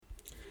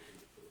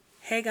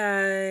Hey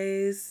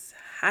guys.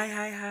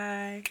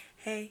 Hi.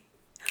 Hey,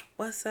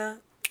 what's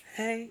up?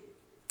 Hey,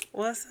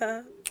 what's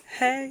up?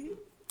 Hey,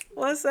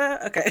 what's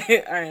up?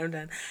 Okay, all right, I'm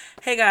done.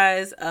 Hey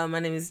guys, my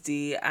name is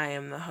Dee. I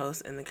am the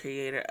host and the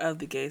creator of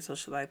the Gay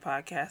Socialite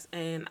podcast,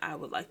 and I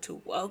would like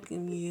to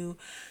welcome you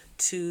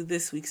to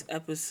this week's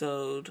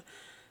episode.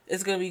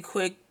 It's going to be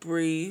quick,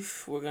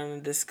 brief. We're going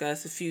to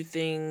discuss a few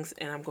things,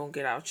 and I'm going to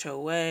get out your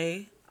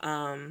way.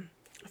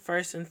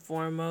 First and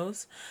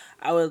foremost,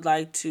 I would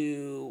like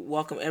to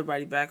welcome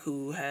everybody back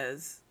who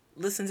has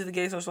listened to the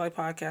Gay Social Life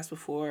podcast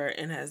before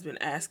and has been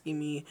asking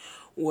me,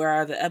 where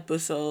are the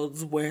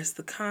episodes? Where's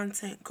the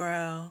content,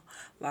 girl?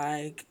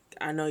 Like,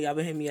 I know y'all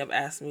been hitting me up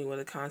asking me where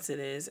the content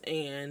is,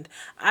 and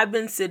I've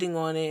been sitting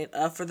on it.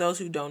 For those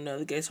who don't know,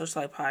 the Gay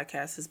Social Life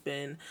podcast has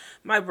been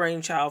my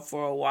brainchild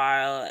for a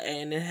while,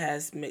 and it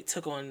has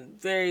took on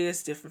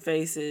various different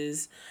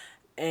faces,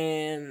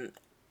 and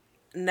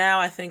now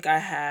I think I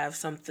have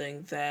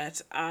something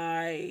that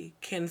I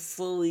can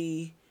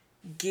fully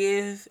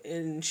give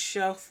and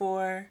show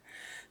for.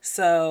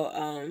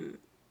 So,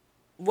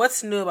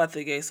 what's new about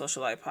the Gay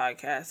Social Life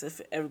podcast?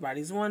 If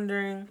everybody's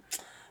wondering,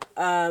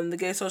 the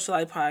Gay Social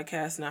Life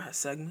podcast now has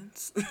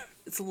segments.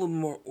 It's a little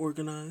more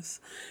organized.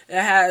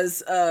 It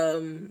has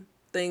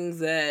things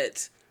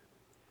that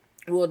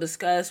we'll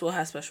discuss. We'll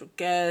have special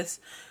guests.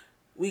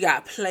 We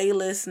got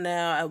playlists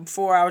now.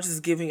 Before I was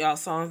just giving y'all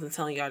songs and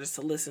telling y'all just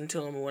to listen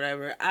to them or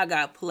whatever. I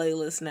got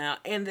playlists now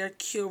and they're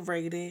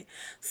curated.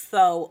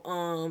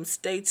 So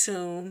stay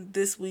tuned.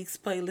 This week's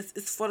playlist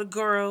is for the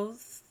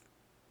girls.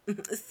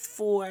 It's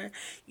for,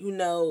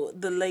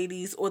 the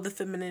ladies or the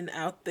feminine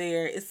out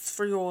there. It's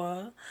for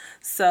y'all.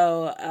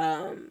 So,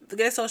 the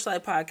Gay Socialite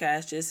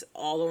podcast, just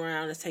all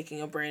around, is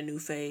taking a brand new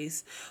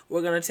phase.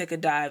 We're going to take a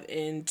dive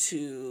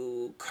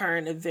into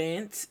current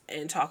events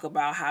and talk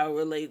about how it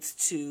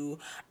relates to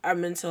our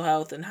mental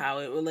health and how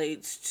it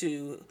relates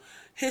to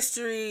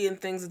history and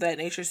things of that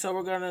nature. So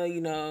we're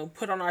gonna,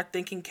 put on our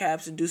thinking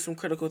caps and do some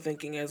critical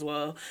thinking as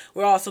well.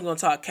 We're also gonna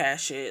talk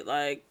cash shit.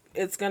 Like,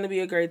 it's gonna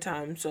be a great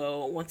time.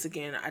 So once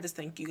again, I just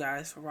thank you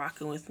guys for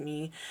rocking with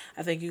me.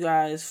 I thank you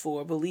guys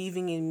for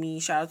believing in me.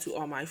 Shout out to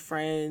all my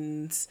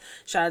friends.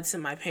 Shout out to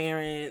my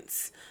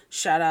parents.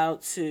 Shout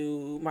out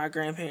to my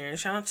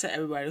grandparents. Shout out to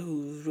everybody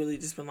who's really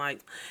just been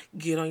like,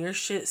 get on your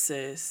shit,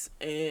 sis.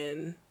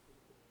 And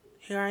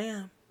here I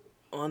am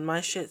on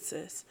my shit,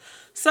 sis.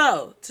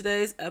 So,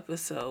 today's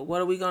episode, what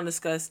are we going to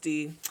discuss,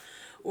 D?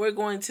 We're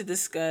going to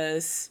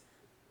discuss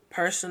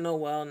personal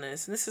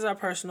wellness. And this is our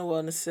personal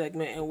wellness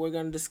segment, and we're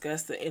going to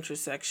discuss the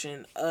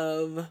intersection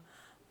of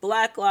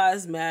Black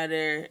Lives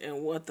Matter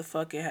and what the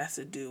fuck it has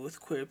to do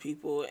with queer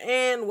people,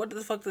 and what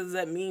the fuck does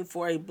that mean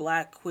for a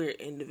black queer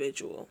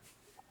individual.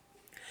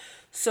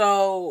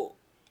 So,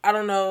 I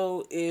don't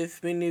know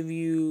if many of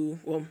you,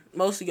 well,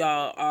 most of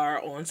y'all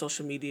are on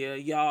social media.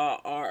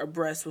 Y'all are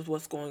abreast with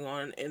what's going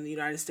on in the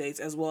United States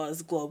as well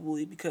as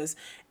globally, because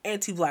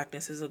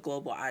anti-blackness is a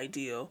global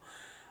ideal.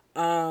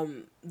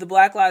 The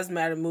Black Lives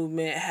Matter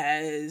movement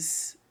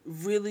has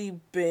really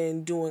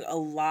been doing a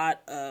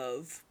lot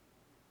of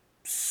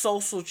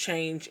social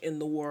change in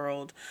the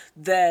world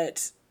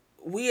that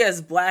we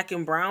as black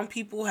and brown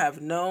people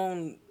have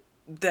known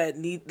that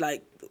need,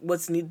 like,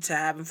 what's needed to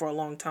happen for a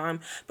long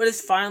time, but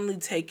it's finally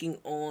taking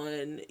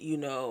on,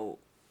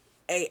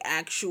 a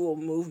actual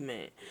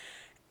movement.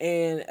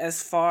 And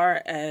as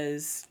far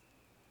as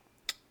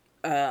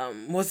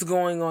what's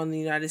going on in the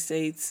United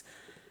States,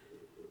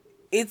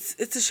 it's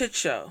a shit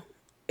show.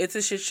 It's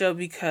a shit show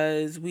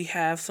because we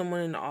have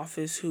someone in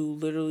office who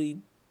literally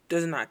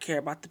does not care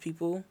about the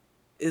people,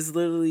 is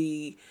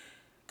literally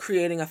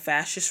creating a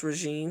fascist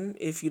regime.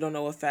 If you don't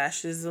know what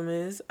fascism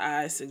is,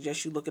 I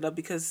suggest you look it up,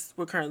 because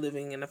we're currently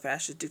living in a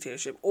fascist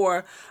dictatorship,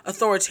 or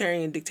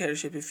authoritarian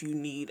dictatorship if you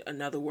need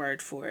another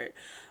word for it.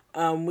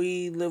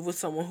 We live with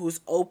someone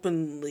who's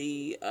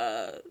openly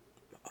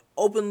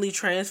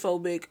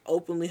transphobic,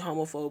 openly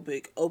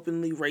homophobic,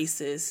 openly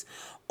racist,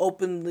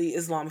 openly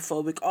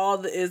Islamophobic, all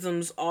the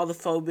isms, all the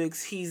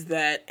phobics, he's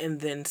that and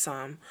then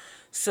some.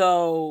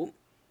 So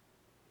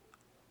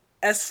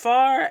as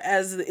far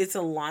as its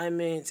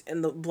alignment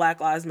in the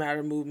Black Lives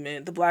Matter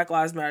movement,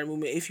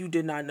 if you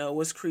did not know,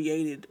 was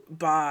created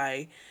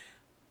by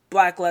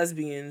black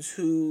lesbians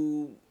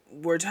who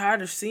were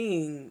tired of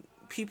seeing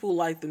people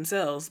like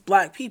themselves,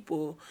 black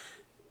people,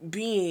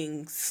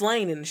 being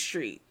slain in the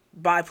street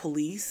by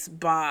police,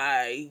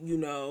 by,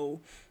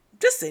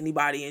 just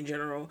anybody in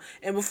general.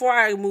 And before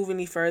I move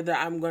any further,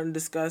 I'm going to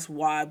discuss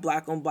why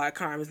black on black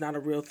crime is not a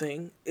real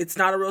thing. It's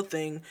not a real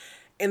thing.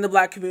 In the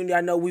black community, I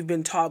know we've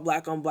been taught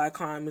black on black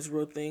crime is a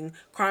real thing.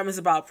 Crime is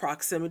about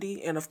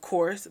proximity, and of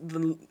course,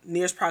 the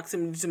nearest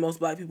proximity to most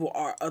black people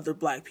are other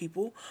black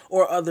people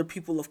or other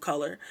people of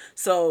color.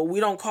 So we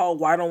don't call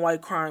white on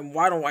white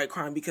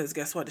crime because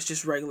guess what? It's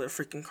just regular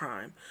freaking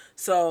crime.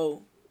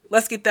 So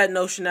let's get that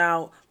notion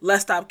out.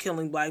 Let's stop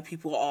killing black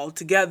people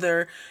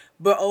altogether.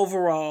 But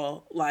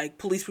overall, like,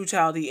 police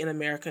brutality in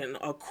America and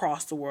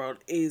across the world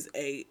is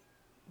a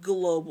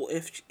global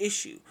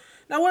issue.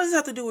 Now, what does it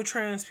have to do with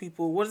trans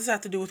people? What does it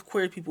have to do with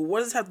queer people? What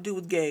does it have to do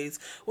with gays?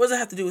 What does it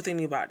have to do with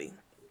anybody?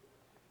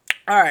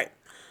 All right.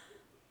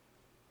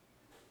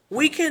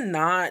 We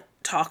cannot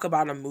talk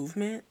about a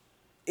movement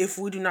if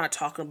we do not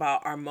talk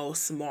about our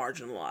most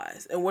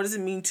marginalized. And what does it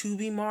mean to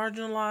be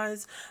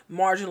marginalized?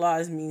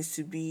 Marginalized means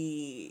to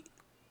be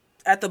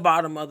at the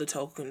bottom of the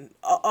token,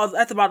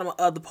 at the bottom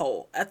of the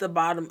pole, at the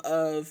bottom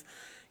of,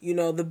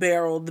 the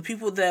barrel, the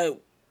people that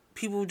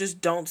people just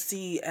don't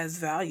see as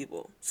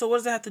valuable. So what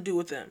does that have to do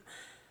with them?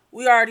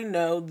 We already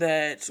know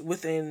that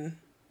within,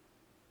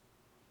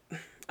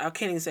 I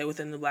can't even say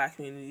within the black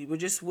community, but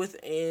just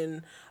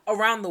within,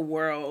 around the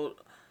world,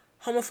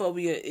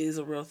 homophobia is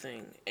a real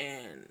thing.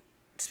 And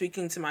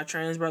speaking to my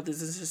trans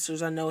brothers and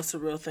sisters, I know it's a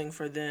real thing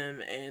for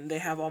them, and they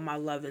have all my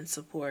love and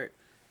support.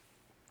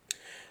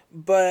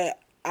 But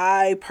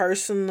I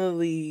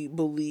personally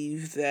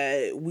believe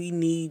that we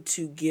need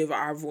to give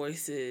our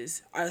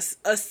voices,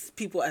 us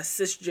people as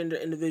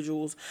cisgender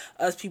individuals,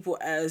 us people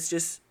as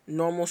just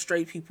normal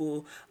straight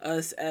people,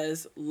 us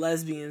as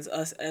lesbians,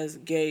 us as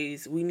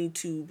gays. We need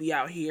to be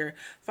out here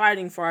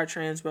fighting for our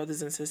trans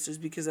brothers and sisters,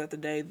 because at the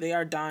day they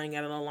are dying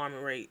at an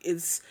alarming rate.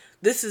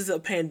 This is a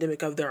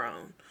pandemic of their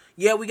own.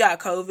 Yeah, we got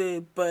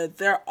COVID, but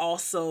they're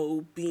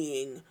also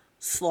being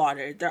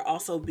slaughtered. They're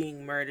also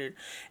being murdered.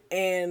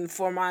 And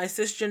for my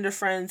cisgender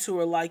friends who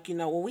are like,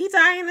 well, we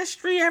die in the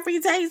street every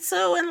day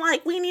too, and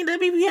like we need to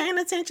be paying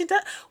attention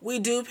to, we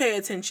do pay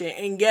attention.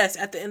 And yes,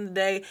 at the end of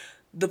the day,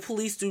 the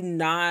police do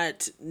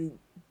not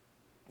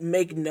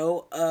make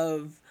note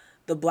of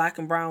the black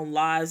and brown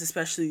lives,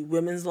 especially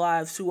women's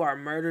lives who are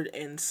murdered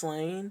and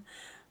slain.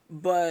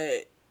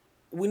 But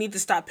we need to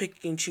stop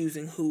picking and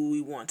choosing who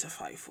we want to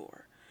fight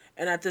for.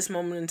 And at this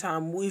moment in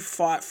time, we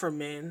fought for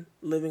men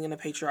living in a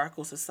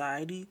patriarchal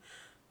society.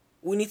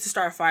 We need to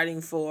start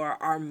fighting for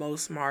our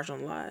most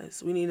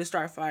marginalized. We need to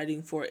start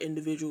fighting for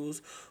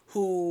individuals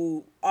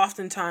who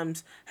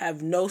oftentimes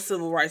have no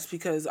civil rights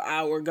because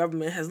our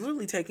government has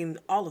literally taken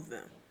all of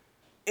them.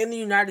 In the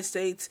United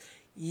States,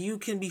 you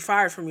can be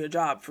fired from your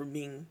job for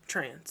being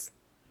trans.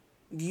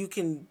 You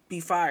can be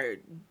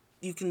fired.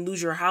 You can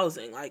lose your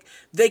housing. Like,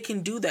 they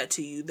can do that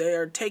to you. They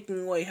are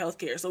taking away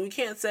healthcare. So we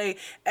can't say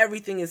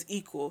everything is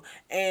equal.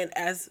 And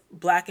as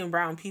black and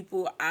brown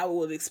people, I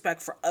would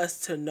expect for us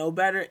to know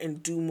better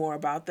and do more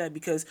about that,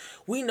 because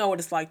we know what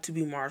it's like to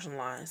be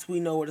marginalized. We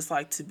know what it's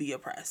like to be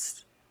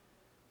oppressed.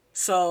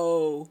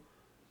 So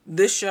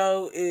this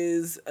show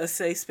is a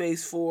safe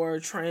space for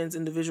trans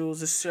individuals.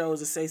 This show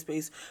is a safe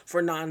space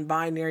for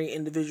non-binary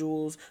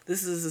individuals.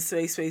 This is a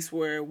safe space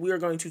where we are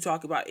going to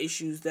talk about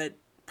issues that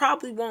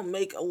probably won't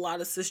make a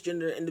lot of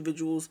cisgender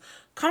individuals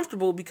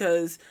comfortable,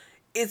 because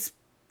it's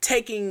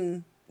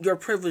taking your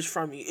privilege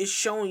from you. It's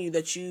showing you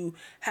that you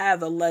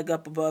have a leg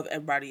up above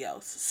everybody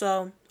else.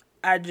 So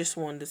I just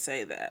wanted to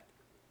say that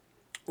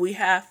we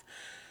have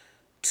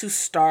to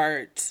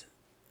start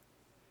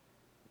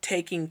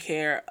taking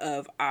care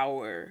of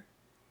our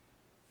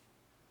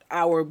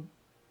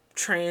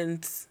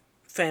trans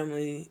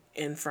family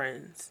and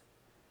friends,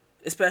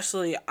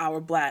 especially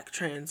our black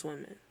trans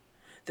women.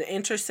 The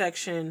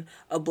intersection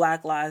of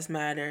Black Lives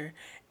Matter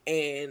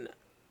and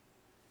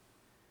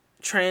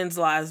Trans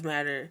Lives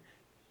Matter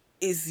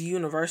is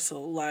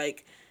universal.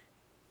 Like,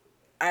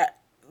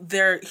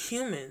 they're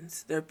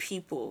humans, they're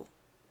people.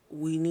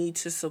 We need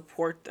to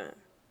support them.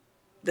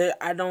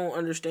 I don't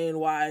understand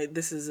why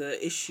this is an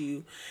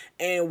issue,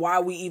 and why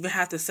we even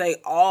have to say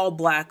all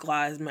Black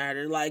Lives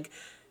Matter. Like,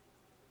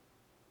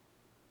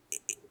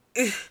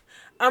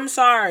 I'm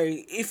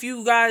sorry. If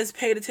you guys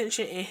paid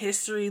attention in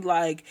history,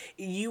 like,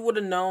 you would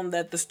have known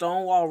that the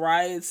Stonewall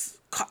riots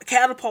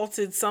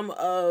catapulted some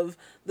of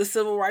the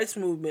civil rights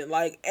movement.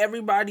 Like,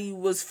 everybody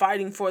was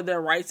fighting for their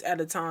rights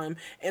at a time,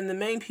 and the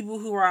main people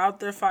who were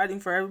out there fighting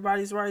for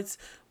everybody's rights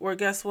were,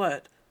 guess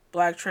what?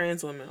 Black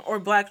trans women, or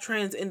black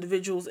trans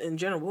individuals in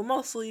general, but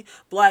mostly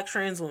black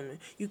trans women.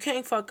 You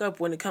can't fuck up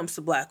when it comes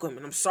to black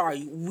women. I'm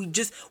sorry.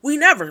 We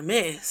never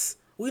miss.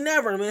 We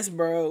never miss,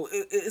 bro.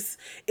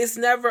 It's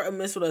never a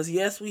miss with us.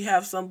 Yes, we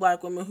have some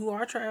black women who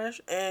are trash,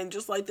 and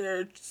just like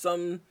there are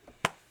some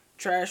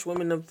trash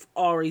women of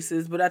all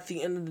races, but at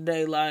the end of the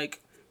day,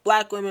 like,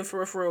 black women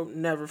for real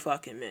never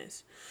fucking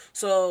miss.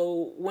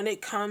 So when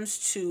it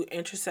comes to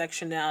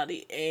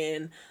intersectionality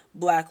and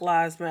Black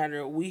Lives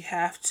Matter, we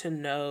have to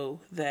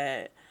know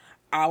that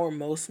our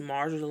most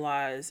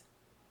marginalized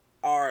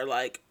are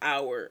like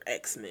our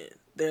X-Men.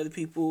 They're the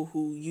people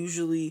who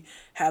usually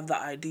have the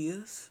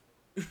ideas.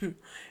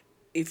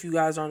 If you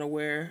guys aren't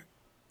aware,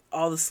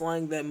 all the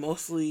slang that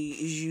mostly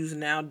is used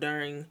now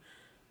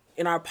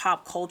in our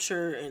pop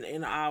culture and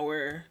in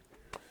our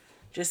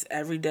just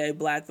everyday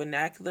black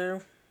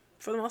vernacular,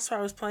 for the most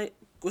part,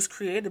 was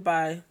created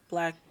by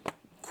black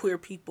queer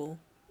people.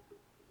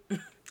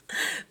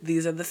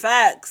 These are the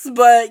facts.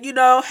 But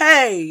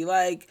hey,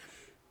 like,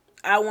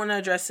 I want to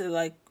address it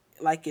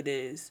like it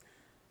is.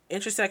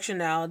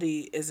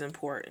 Intersectionality is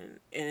important,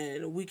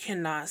 and we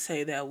cannot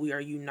say that we are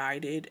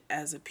united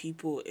as a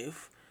people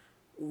if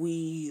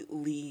we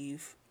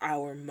leave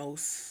our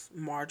most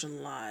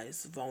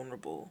marginalized,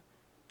 vulnerable,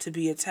 to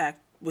be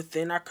attacked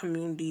within our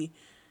community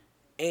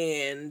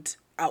and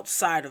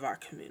outside of our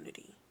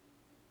community.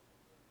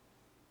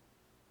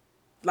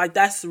 Like,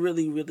 that's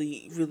really,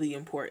 really, really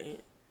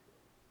important.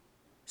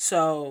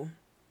 So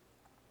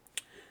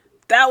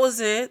that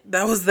was it.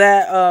 That was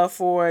that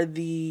for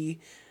the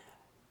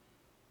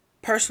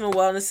personal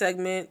wellness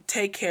segment.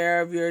 Take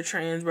care of your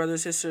trans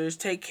brothers, sisters.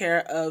 Take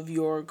care of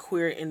your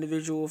queer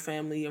individual,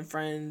 family, and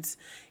friends.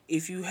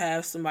 If you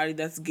have somebody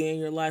that's gay in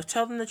your life,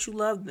 tell them that you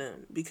love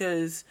them,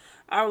 because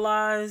our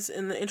lives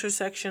in the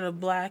intersection of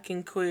black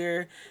and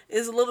queer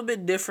is a little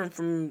bit different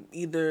from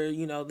either,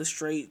 the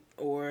straight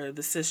or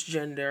the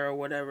cisgender or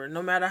whatever.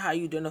 No matter how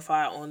you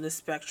identify on this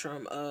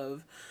spectrum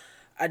of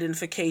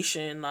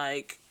identification,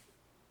 like,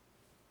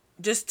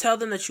 just tell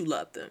them that you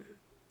love them.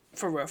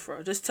 For real, for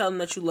real. Just tell them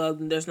that you love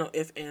them. There's no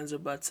ifs, ands, or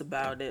buts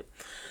about it.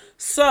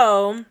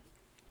 So,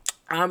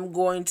 I'm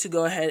going to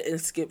go ahead and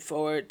skip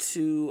forward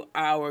to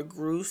our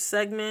groove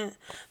segment.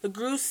 The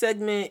groove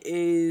segment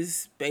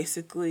is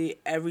basically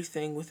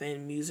everything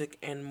within music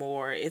and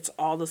more. It's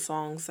all the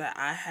songs that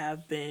I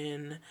have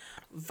been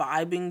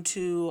vibing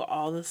to,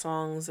 all the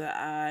songs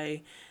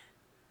that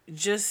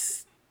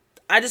just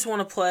I just want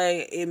to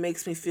play. It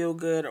makes me feel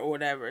good or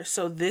whatever.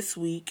 So this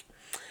week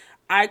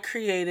I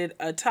created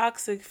a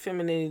toxic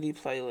femininity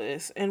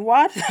playlist. And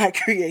why did I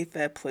create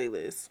that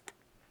playlist?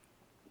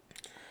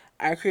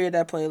 I created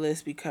that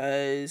playlist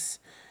because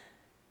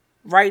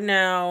right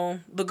now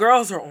the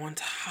girls are on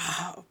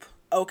top.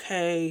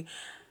 Okay.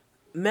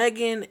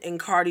 Megan and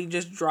Cardi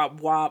just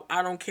dropped WAP.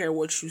 I don't care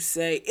what you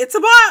say. It's a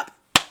bop.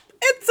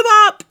 It's a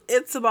bop.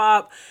 It's a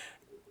bop.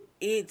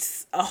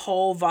 It's a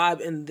whole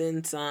vibe and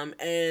then some.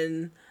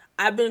 And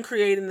I've been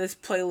creating this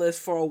playlist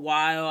for a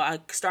while. I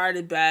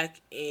started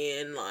back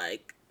in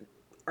like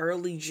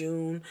early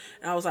June,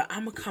 and I was like,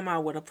 I'm gonna come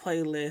out with a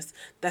playlist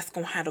that's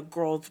gonna have the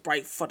girls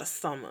right for the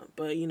summer.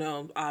 But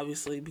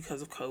obviously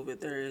because of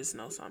COVID, there is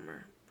no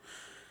summer.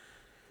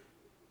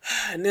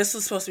 And this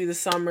was supposed to be the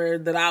summer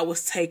that I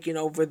was taking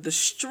over the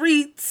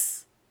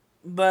streets.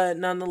 But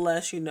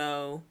nonetheless,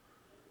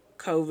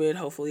 COVID,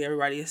 hopefully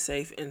everybody is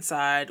safe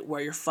inside. Wear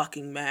your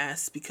fucking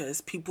mask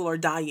because people are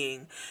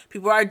dying.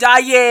 People are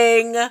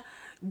dying.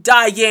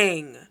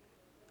 Dying.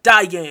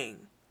 Dying.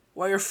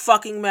 Wear your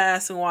fucking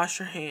mask and wash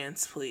your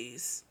hands,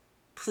 please.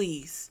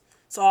 Please.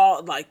 It's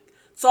all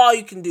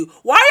you can do.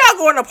 Why y'all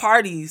going to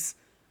parties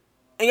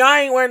and y'all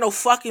ain't wearing no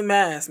fucking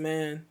mask,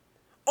 man?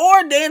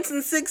 Or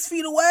dancing 6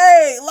 feet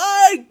away.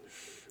 Like,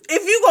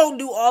 if you gonna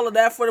do all of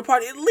that for the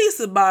party, at least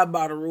abide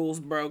by the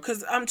rules, bro.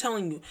 Because I'm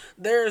telling you,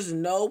 there's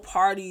no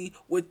party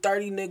with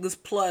 30 niggas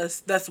plus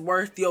that's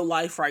worth your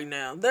life right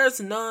now.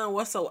 There's none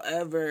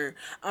whatsoever.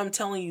 I'm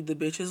telling you, the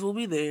bitches will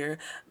be there.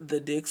 The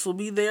dicks will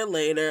be there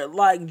later.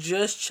 Like,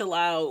 just chill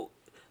out.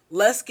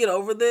 Let's get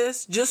over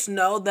this. Just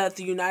know that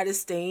the United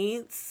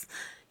States,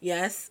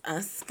 yes,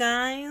 us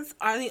guys,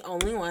 are the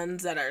only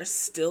ones that are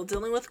still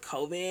dealing with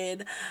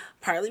COVID.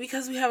 Partly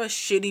because we have a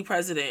shitty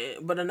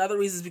president, but another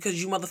reason is because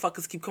you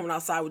motherfuckers keep coming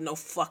outside with no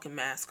fucking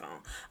mask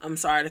on. I'm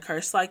sorry to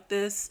curse like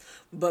this,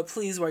 but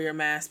please wear your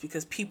mask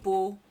because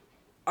people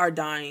are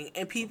dying.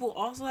 And people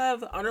also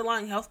have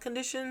underlying health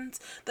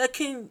conditions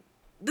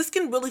this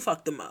can really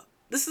fuck them up.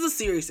 This is a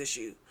serious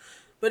issue.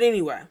 But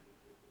anyway,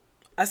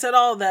 I said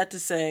all that to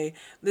say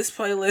this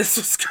playlist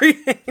was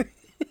created.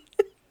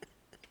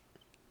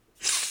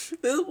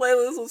 This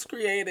playlist was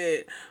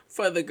created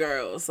for the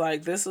girls.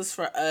 Like, this was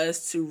for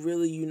us to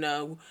really,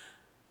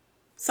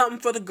 something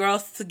for the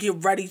girls to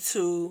get ready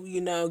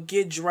to,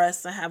 get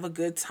dressed and have a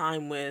good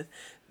time with.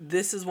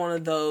 This is one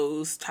of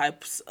those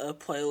types of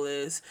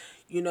playlists.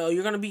 You're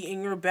going to be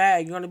in your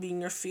bag. You're going to be in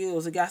your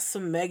feels. It got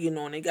some Megan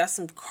on it. It got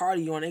some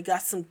Cardi on it. It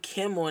got some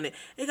Kim on it.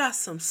 It got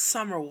some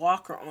Summer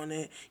Walker on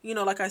it.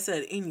 Like I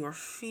said, in your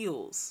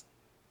feels.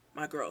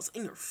 My girls,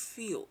 in your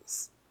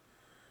feels.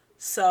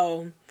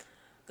 So,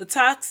 the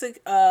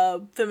Toxic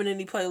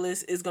Femininity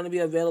playlist is going to be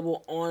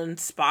available on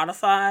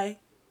Spotify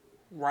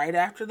right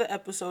after the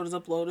episode is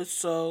uploaded.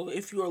 So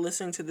if you are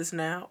listening to this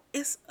now,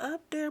 it's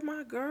up there,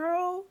 my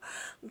girl.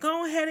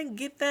 Go ahead and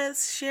get that,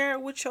 share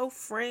it with your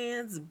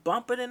friends,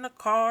 bump it in the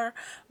car,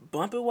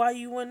 bump it while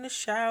you in the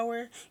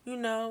shower,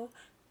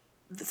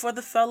 for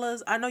the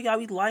fellas, I know y'all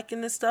be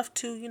liking this stuff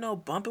too.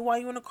 Bump it while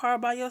you in the car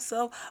by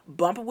yourself.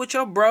 Bump it with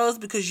your bros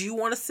because you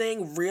want to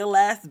sing real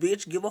ass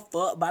bitch, give a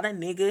fuck about a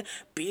nigga,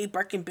 big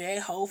Birkin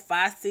bag, hoe,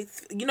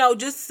 5'6".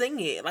 Just sing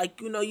it. Like,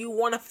 you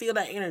want to feel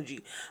that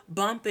energy.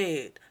 Bump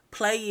it.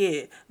 Play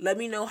it. Let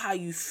me know how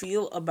you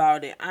feel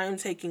about it. I am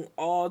taking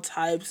all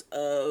types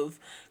of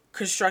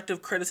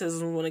constructive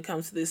criticism when it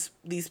comes to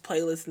these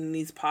playlists and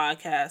these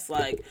podcasts.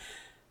 Like,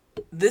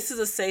 this is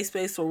a safe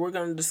space where we're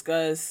going to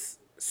discuss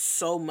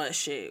so much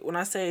shit. When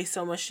I say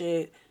so much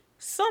shit,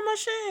 so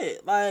much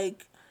shit.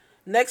 Like,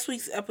 next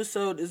week's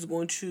episode is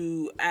going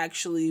to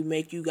actually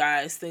make you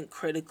guys think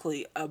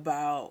critically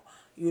about,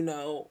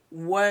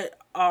 what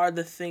are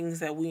the things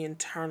that we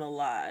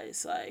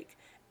internalize, like,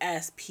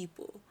 as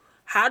people.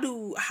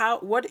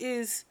 What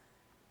is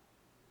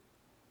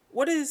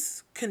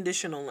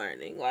conditional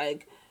learning?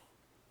 Like,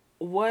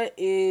 what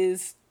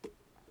is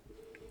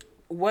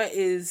what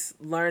is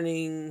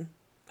learning,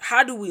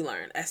 how do we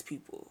learn as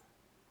people?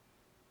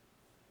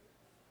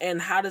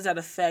 And how does that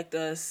affect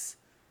us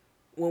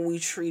when we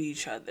treat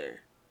each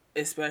other?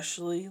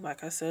 Especially,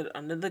 like I said,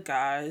 under the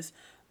guise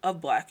of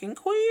black and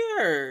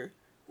queer.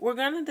 We're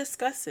going to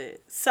discuss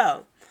it.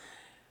 So,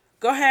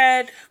 go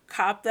ahead,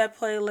 cop that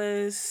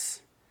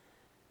playlist,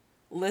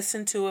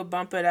 listen to it,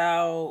 bump it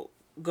out,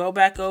 go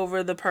back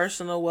over the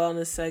personal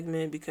wellness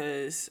segment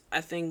because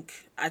I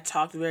think I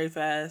talked very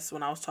fast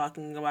when I was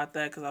talking about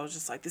that because I was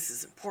just like, this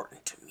is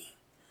important to me.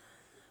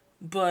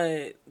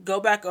 But go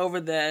back over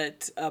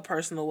that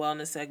personal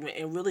wellness segment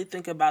and really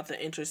think about the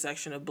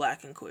intersection of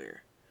black and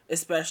queer,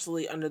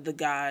 especially under the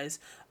guise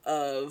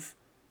of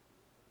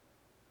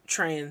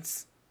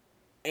trans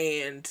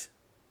and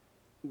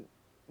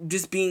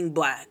just being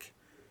black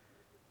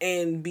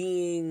and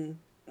being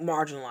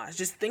marginalized.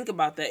 Just think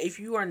about that. If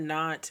you are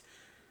not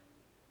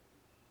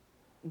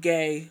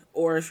gay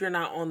or if you're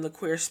not on the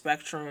queer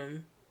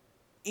spectrum,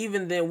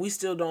 even then we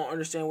still don't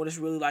understand what it's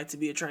really like to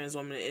be a trans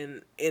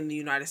woman in the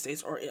United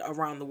States or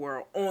around the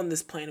world on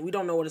this planet. We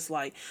don't know what it's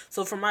like.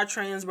 So for my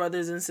trans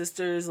brothers and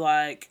sisters,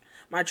 like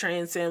my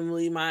trans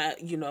family, my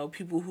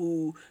people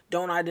who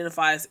don't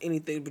identify as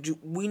anything, but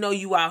we know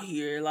you out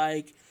here,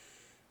 like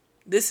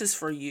this is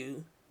for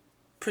you.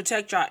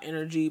 Protect y'all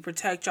energy,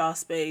 protect y'all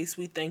space.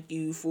 We thank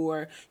you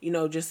for,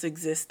 just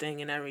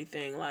existing and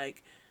everything.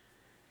 Like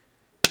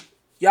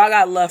y'all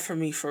got love for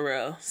me for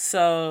real.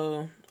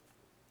 So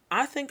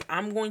I think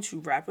I'm going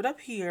to wrap it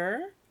up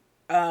here.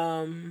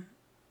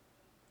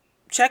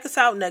 Check us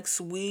out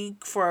next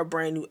week for a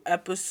brand new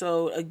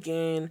episode.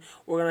 Again,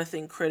 we're going to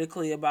think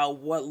critically about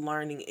what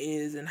learning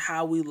is and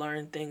how we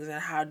learn things and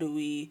how do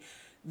we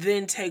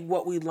then take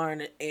what we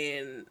learn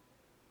and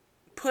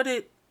put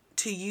it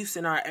to use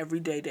in our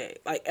everyday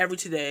lives.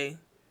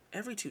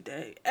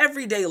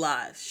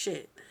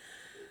 Shit.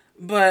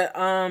 But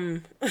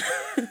I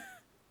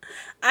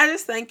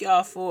just thank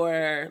y'all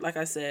for, like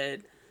I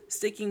said,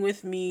 sticking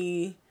with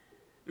me,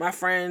 my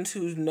friends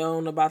who've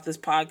known about this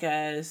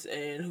podcast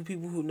and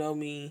people who know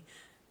me,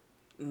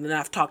 and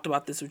I've talked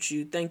about this with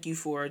you. Thank you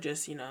for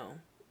just,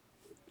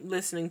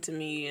 listening to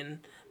me and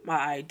my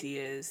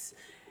ideas.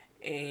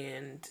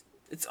 And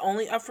it's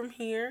only up from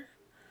here.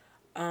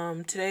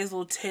 Today's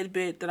little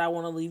tidbit that I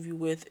want to leave you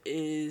with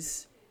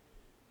is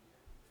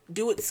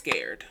do it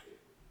scared.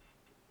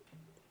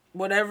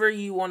 Whatever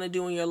you want to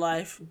do in your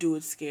life, do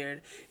it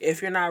scared.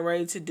 If you're not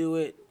ready to do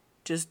it,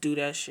 just do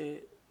that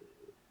shit.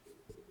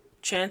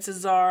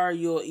 Chances are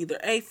you'll either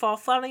fall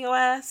flat on your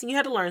ass and you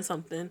had to learn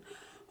something,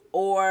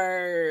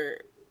 or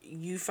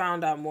you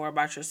found out more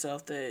about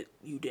yourself that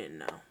you didn't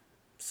know.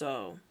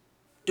 So,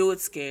 do it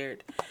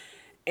scared.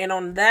 And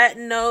on that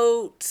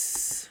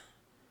note,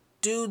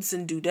 dudes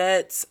and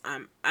dudettes,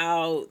 I'm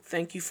out.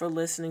 Thank you for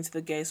listening to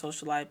the Gay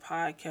Socialite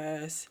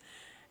Podcast.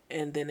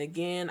 And then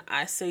again,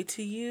 I say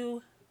to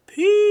you,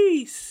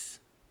 peace.